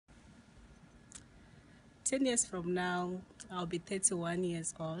10 years from now, I'll be 31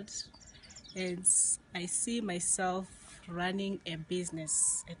 years old, and I see myself running a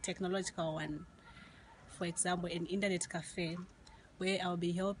business, a technological one. For example, an internet cafe where I'll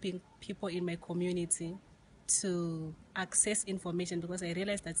be helping people in my community to access information, because I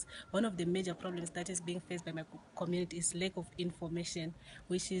realize that one of the major problems that is being faced by my community is lack of information,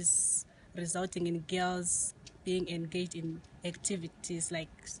 which is resulting in girls being engaged in activities like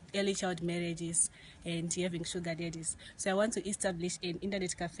early child marriages and having sugar daddies. So I want to establish an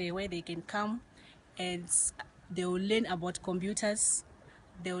internet cafe where they can come and they will learn about computers,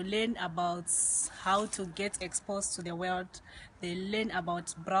 they will learn about how to get exposed to the world, they learn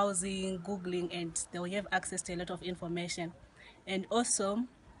about browsing, googling, and they will have access to a lot of information. And also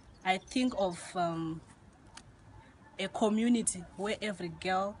I think of a community where every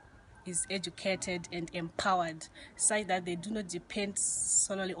girl is educated and empowered, such that they do not depend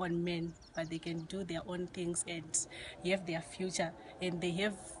solely on men, but they can do their own things and have their future, and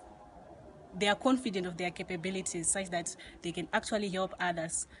they are confident of their capabilities, such that they can actually help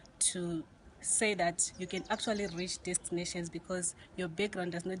others to say that you can actually reach destinations, because your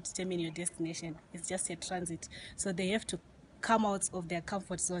background does not determine your destination, it's just a transit. So they have to come out of their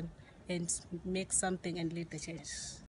comfort zone and make something and lead the change.